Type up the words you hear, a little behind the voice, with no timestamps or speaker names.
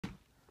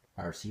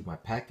I received my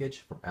package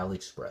from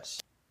AliExpress.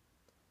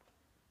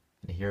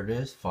 And here it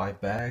is, 5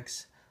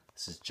 bags.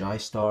 This is JIE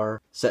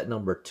Star, set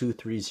number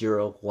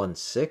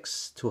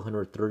 23016,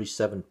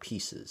 237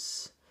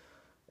 pieces.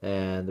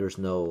 And there's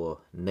no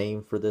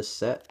name for this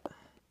set.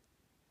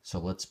 So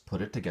let's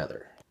put it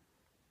together.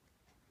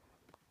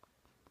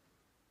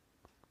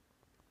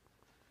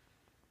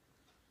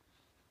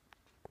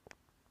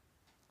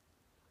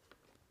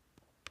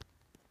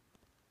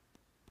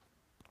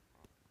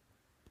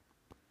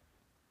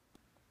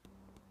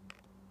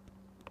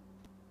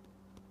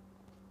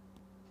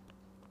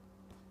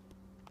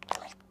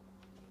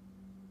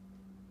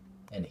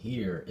 And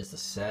here is the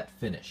set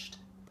finished.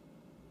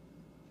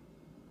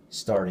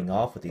 Starting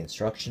off with the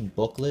instruction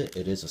booklet.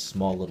 It is a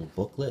small little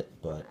booklet,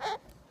 but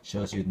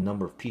shows you the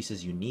number of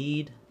pieces you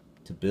need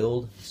to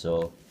build,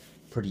 so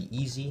pretty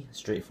easy,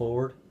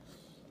 straightforward.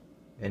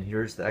 And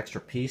here's the extra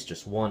piece,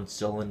 just one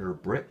cylinder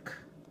brick.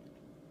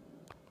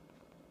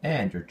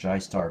 And your JIE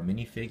Star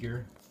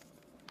minifigure.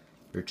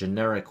 Your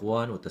generic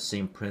one with the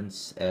same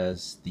prints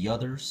as the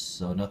others,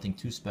 so nothing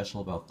too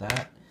special about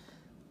that.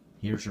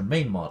 Here's your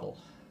main model.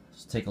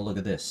 Let's take a look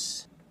at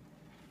this.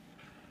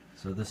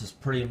 So this is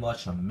pretty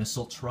much a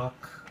missile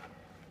truck.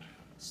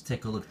 Let's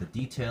take a look at the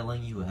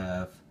detailing. You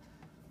have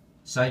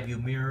side view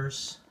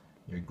mirrors,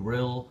 your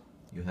grille,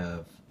 you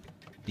have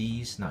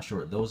these, not sure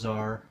what those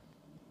are,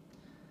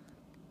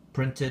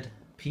 printed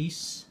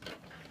piece,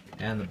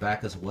 and the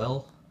back as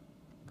well.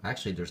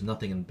 Actually, there's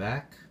nothing in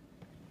back.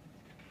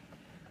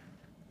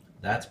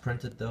 That's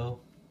printed though.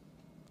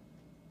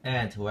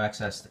 And to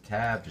access the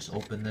cab, just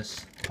open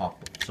this,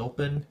 pop it's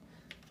open,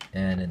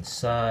 and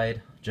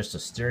inside, just a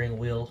steering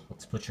wheel.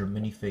 Let's put your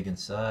minifig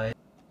inside.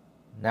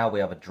 Now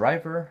we have a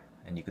driver,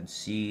 and you can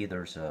see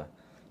there's a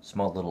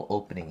small little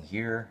opening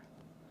here.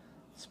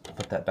 Let's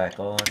put that back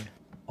on.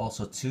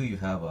 Also too, you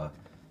have a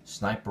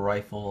sniper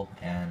rifle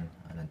and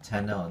an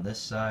antenna on this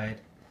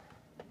side.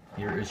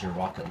 Here is your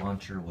rocket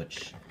launcher,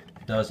 which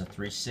does a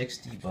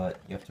 360,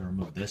 but you have to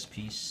remove this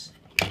piece.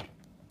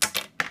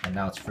 And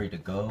now it's free to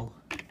go.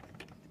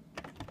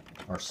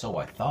 Or so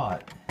I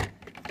thought.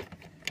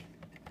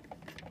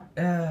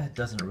 It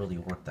doesn't really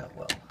work that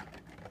well.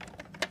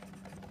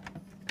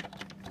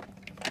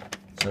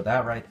 So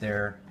that right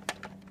there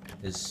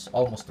is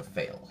almost a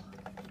fail.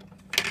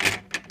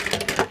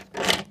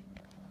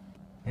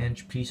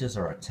 Hinge pieces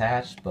are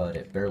attached, but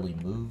it barely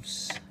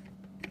moves.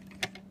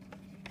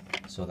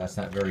 So that's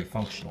not very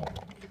functional.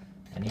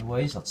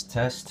 Anyways, let's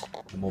test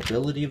the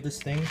mobility of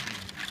this thing.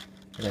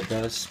 And it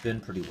does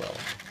spin pretty well.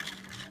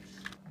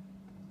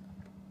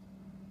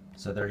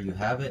 So there you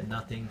have it.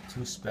 Nothing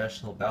too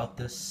special about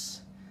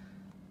this.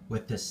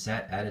 With this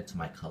set added to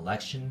my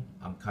collection,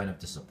 I'm kind of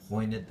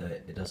disappointed that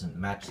it doesn't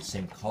match the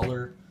same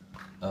color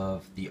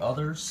of the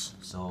others.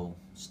 So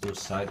let's do a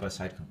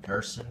side-by-side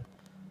comparison.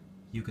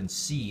 You can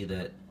see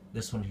that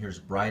this one here is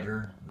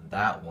brighter than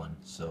that one,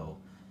 so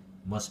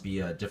it must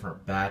be a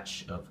different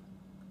batch of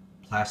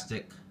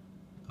plastic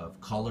of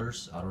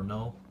colors, I don't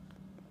know.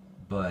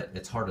 But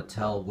it's hard to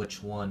tell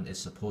which one is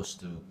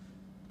supposed to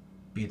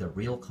be the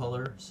real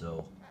color,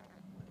 so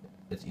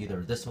it's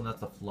either this one that's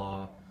the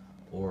flaw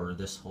or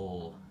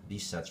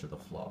these sets are the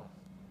flaw.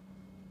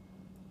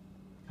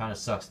 Kinda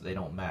sucks that they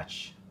don't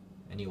match.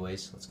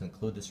 Anyways, let's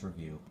conclude this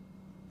review.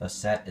 The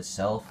set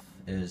itself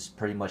is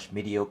pretty much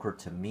mediocre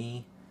to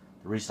me.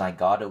 The reason I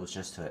got it was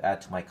just to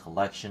add to my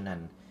collection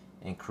and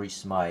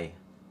increase my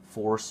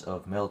force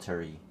of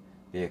military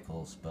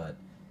vehicles, but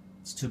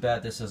it's too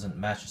bad this doesn't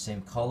match the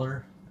same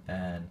color,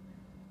 and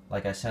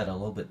like I said, a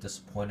little bit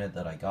disappointed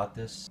that I got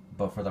this,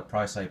 but for the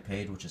price I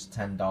paid, which is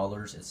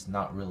 $10, it's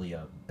not really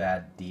a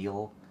bad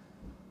deal.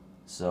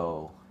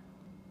 So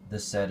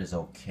this set is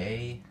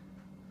okay,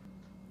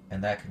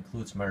 and that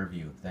concludes my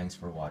review. Thanks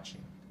for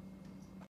watching.